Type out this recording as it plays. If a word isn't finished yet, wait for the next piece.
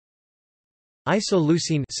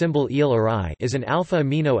Isoleucine symbol EL or I is an alpha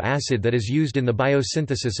amino acid that is used in the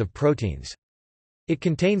biosynthesis of proteins. It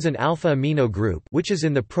contains an alpha amino group which is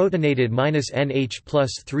in the protonated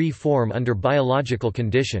 -NH+3 form under biological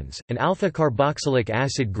conditions, an alpha carboxylic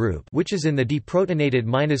acid group which is in the deprotonated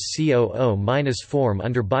 -COO- form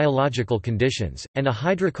under biological conditions, and a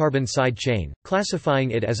hydrocarbon side chain,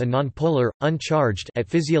 classifying it as a nonpolar, uncharged at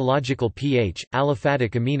physiological pH,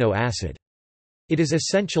 aliphatic amino acid. It is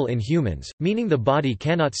essential in humans, meaning the body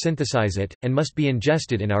cannot synthesize it, and must be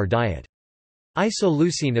ingested in our diet.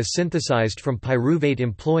 Isoleucine is synthesized from pyruvate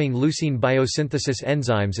employing leucine biosynthesis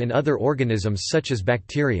enzymes in other organisms such as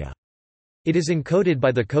bacteria. It is encoded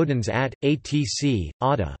by the codons AT, ATC,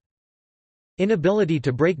 ATA. Inability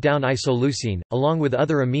to break down isoleucine, along with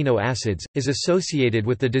other amino acids, is associated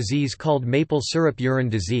with the disease called maple syrup urine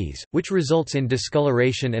disease, which results in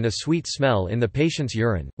discoloration and a sweet smell in the patient's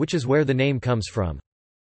urine, which is where the name comes from.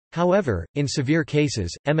 However, in severe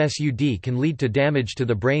cases, MSUD can lead to damage to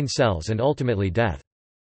the brain cells and ultimately death.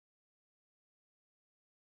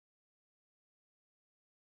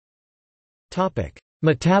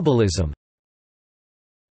 Metabolism.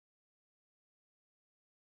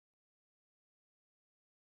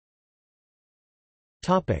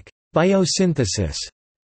 Biosynthesis.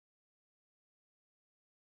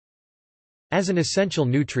 As an essential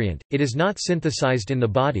nutrient, it is not synthesized in the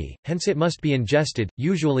body, hence it must be ingested,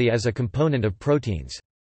 usually as a component of proteins.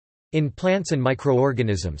 In plants and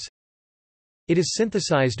microorganisms, it is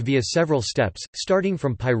synthesized via several steps, starting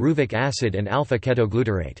from pyruvic acid and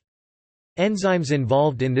alpha-ketoglutarate. Enzymes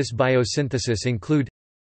involved in this biosynthesis include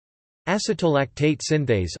acetolactate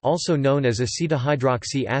synthase, also known as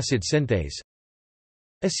acetohydroxy acid synthase,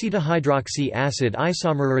 acetohydroxy acid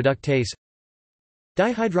isomer reductase,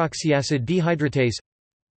 dihydroxyacid dehydratase,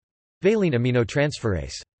 valine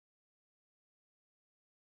aminotransferase.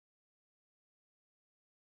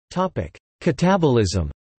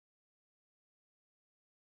 Catabolism.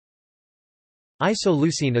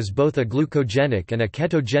 Isoleucine is both a glucogenic and a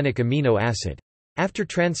ketogenic amino acid. After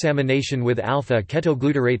transamination with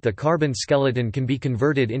alpha-ketoglutarate, the carbon skeleton can be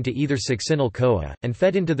converted into either succinyl-CoA, and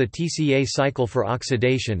fed into the TCA cycle for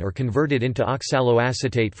oxidation, or converted into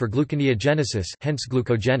oxaloacetate for gluconeogenesis, hence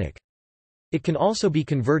glucogenic. It can also be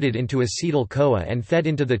converted into acetyl-CoA and fed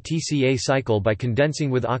into the TCA cycle by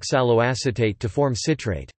condensing with oxaloacetate to form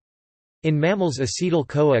citrate. In mammals,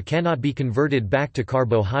 acetyl-CoA cannot be converted back to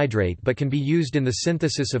carbohydrate but can be used in the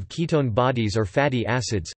synthesis of ketone bodies or fatty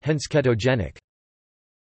acids, hence ketogenic.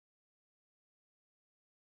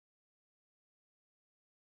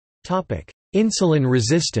 Insulin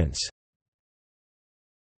resistance.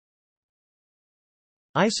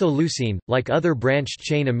 Isoleucine, like other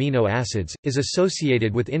branched-chain amino acids, is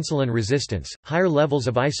associated with insulin resistance. Higher levels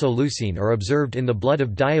of isoleucine are observed in the blood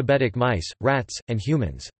of diabetic mice, rats, and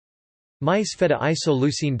humans. Mice fed a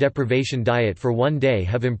isoleucine deprivation diet for 1 day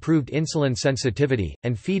have improved insulin sensitivity,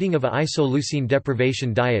 and feeding of a isoleucine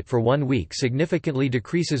deprivation diet for 1 week significantly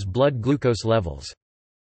decreases blood glucose levels.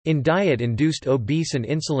 In diet-induced obese and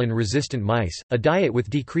insulin-resistant mice, a diet with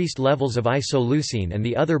decreased levels of isoleucine and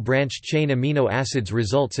the other branched-chain amino acids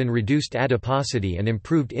results in reduced adiposity and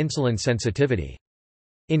improved insulin sensitivity.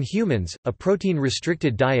 In humans, a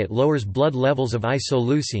protein-restricted diet lowers blood levels of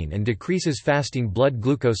isoleucine and decreases fasting blood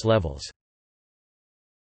glucose levels.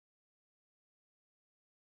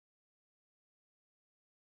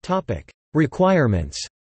 Requirements.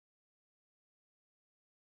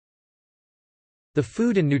 The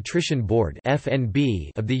Food and Nutrition Board (FNB)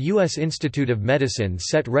 of the U.S. Institute of Medicine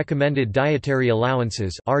set recommended dietary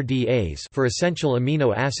allowances (RDAs) for essential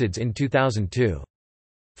amino acids in 2002.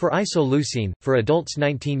 For isoleucine, for adults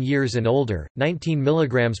 19 years and older, 19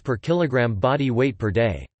 mg per kilogram body weight per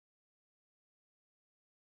day.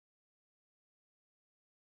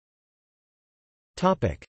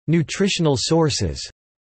 Nutritional sources.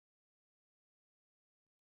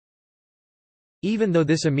 Even though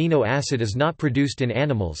this amino acid is not produced in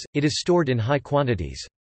animals, it is stored in high quantities.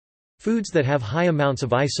 Foods that have high amounts of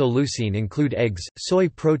isoleucine include eggs, soy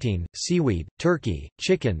protein, seaweed, turkey,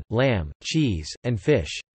 chicken, lamb, cheese, and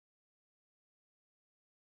fish.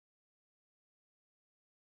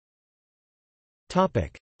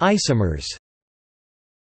 Isomers.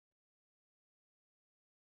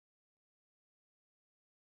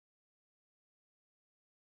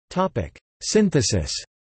 Synthesis.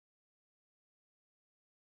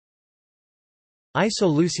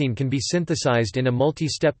 Isoleucine can be synthesized in a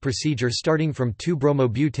multi-step procedure starting from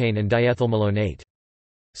 2-bromobutane and diethylmalonate.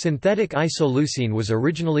 Synthetic isoleucine was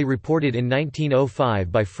originally reported in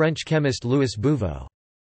 1905 by French chemist Louis Bouveau.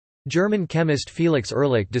 German chemist Felix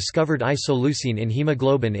Ehrlich discovered isoleucine in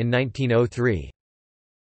hemoglobin in 1903.